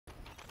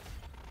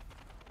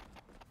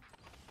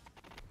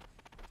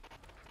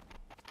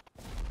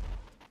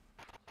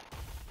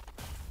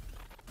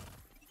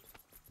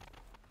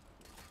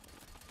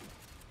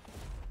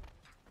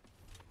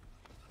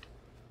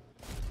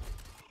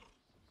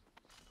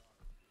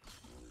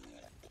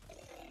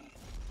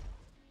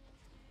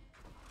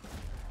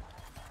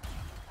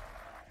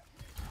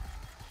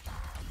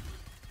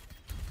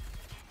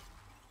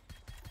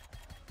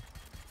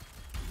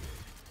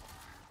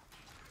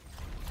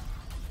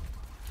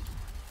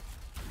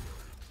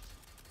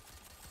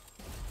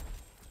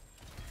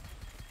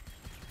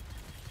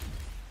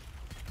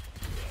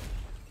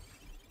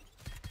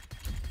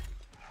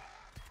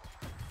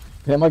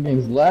Yeah, my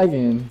game's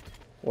lagging.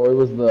 Or it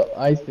was the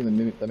ice thing that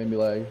made me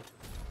lag.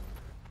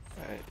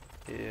 Alright,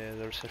 yeah,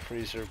 there's a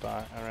freezer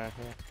bot around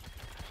here.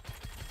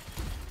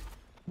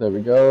 There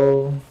we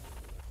go.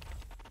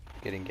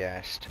 Getting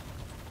gassed.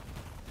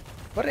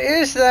 What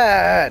is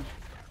that?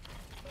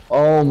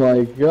 Oh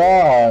my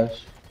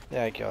gosh.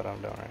 Yeah, I killed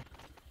him, don't worry.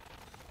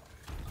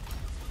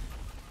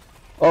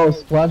 Oh,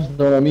 splash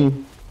zone on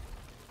me.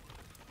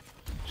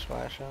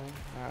 Splash on?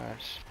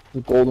 Nice. The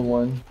golden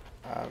one.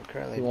 I'm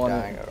currently You want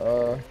dying it?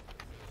 over here.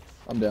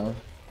 I'm down.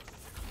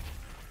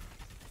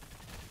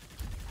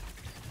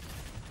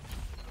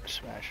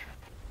 Smash.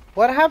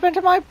 What happened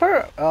to my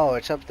Oh,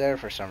 it's up there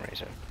for some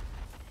reason.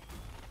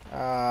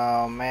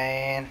 Oh,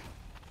 man.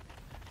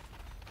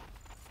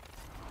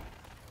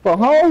 But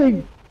how are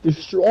they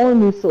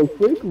destroying me so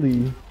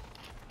quickly?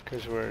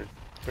 Because we're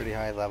pretty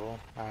high level.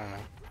 I don't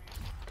know.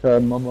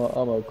 Cause mama,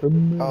 I'm a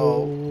criminal.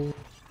 Oh.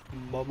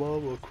 Mama,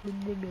 I'm a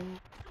criminal.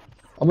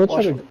 I'm gonna try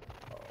Watch to. him.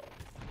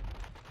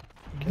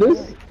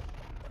 This.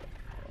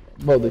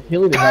 Bro, the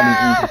healing is not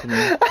doing anything to me.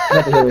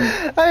 Not the healing.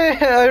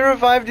 I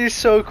revived you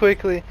so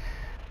quickly.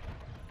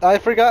 I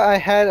forgot I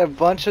had a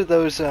bunch of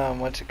those,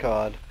 what's it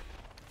called?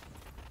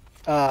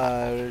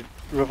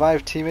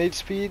 Revive teammate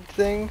speed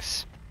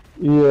things.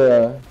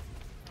 Yeah.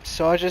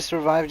 So I just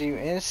revived you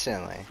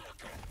instantly.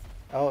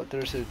 Oh,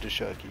 there's a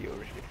Dushoki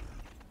over here.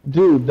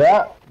 Dude,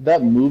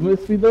 that movement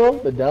speed though,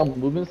 the down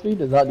movement speed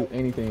does not do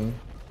anything.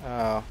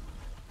 Oh.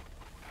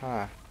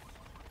 Huh.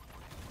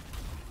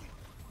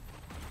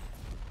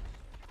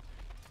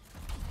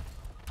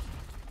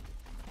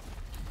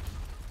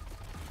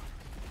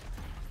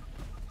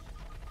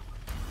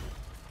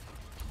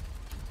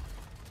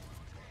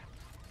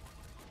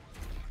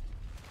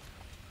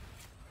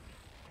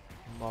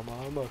 Mama,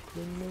 I'm a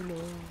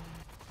criminal.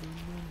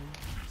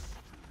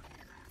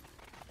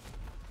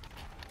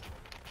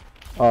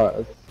 Alright,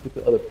 let's get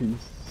the other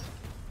piece.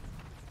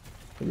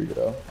 Here we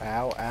go.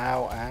 Ow,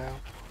 ow, ow.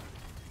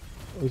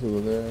 Who's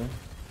over there?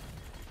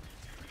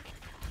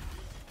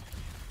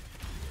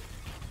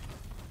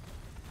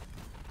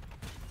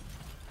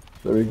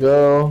 There we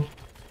go.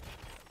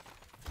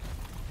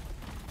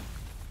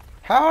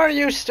 How are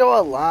you still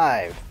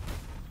alive?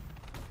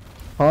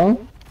 Huh?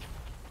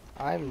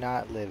 I'm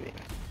not living.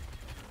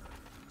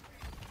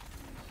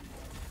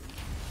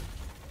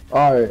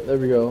 Alright, there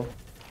we go.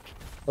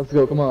 Let's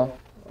go, come on.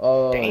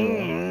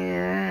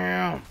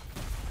 Damn.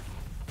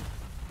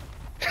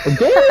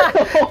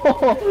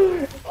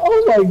 Damn!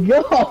 Oh my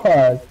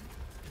god!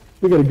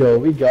 We gotta go,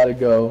 we gotta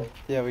go.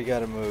 Yeah, we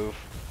gotta move.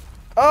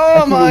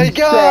 Oh my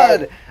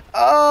god!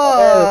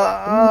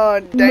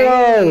 Oh,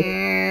 no!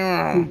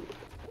 damn!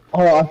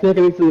 Oh, I think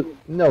I need to.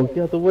 No,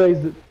 get out the way,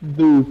 dude.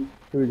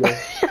 Here we go.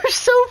 You're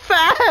so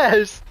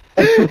fast!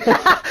 It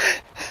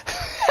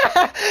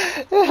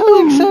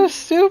looks so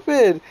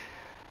stupid!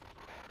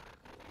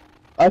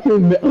 I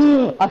can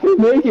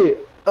make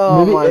it!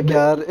 Oh Maybe my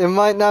god, it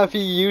might not be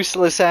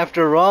useless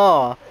after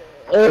all.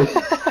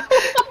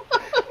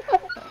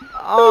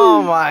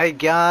 Oh my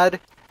god.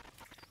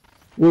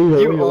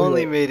 You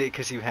only made it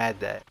because you had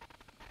that.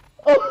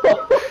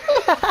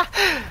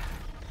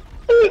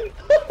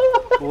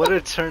 What a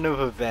turn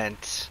of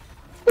events.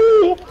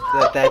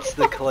 That's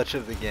the clutch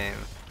of the game.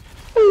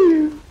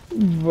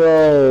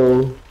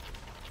 Bro.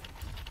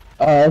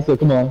 Alright, let's go,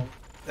 come on.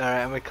 Alright,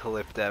 I'm gonna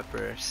clip that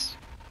first.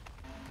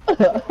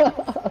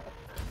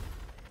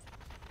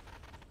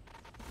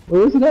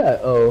 Where is it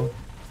at? Oh.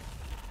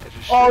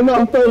 Oh no,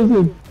 I'm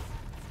frozen!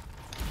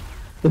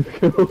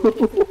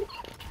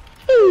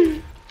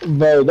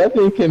 Bro, that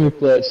thing came in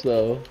clutch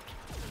though.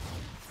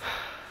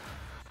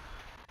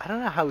 I don't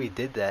know how we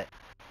did that.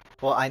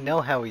 Well, I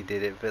know how we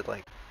did it, but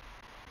like,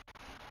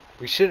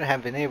 we shouldn't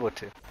have been able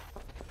to.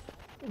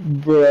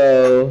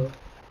 Bro.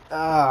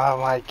 Oh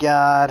my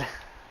god.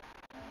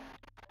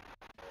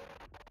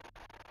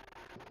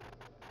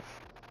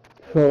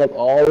 So like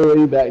all the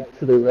way back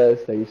to the red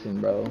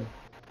station, bro.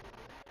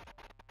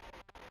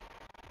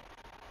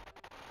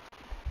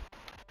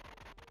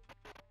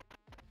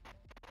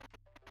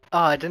 Oh,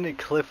 I didn't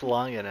clip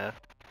long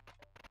enough.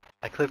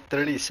 I clipped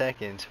 30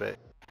 seconds, but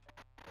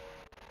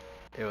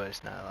it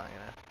was not long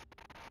enough.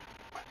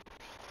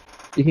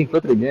 You can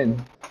clip it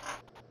again.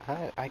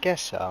 I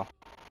guess so.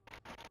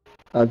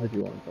 That's if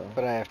you want though.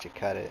 But I have to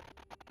cut it.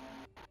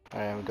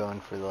 Alright, I'm going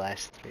for the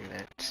last 3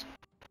 minutes.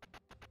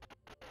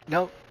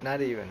 Nope,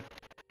 not even.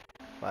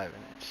 5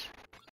 minutes.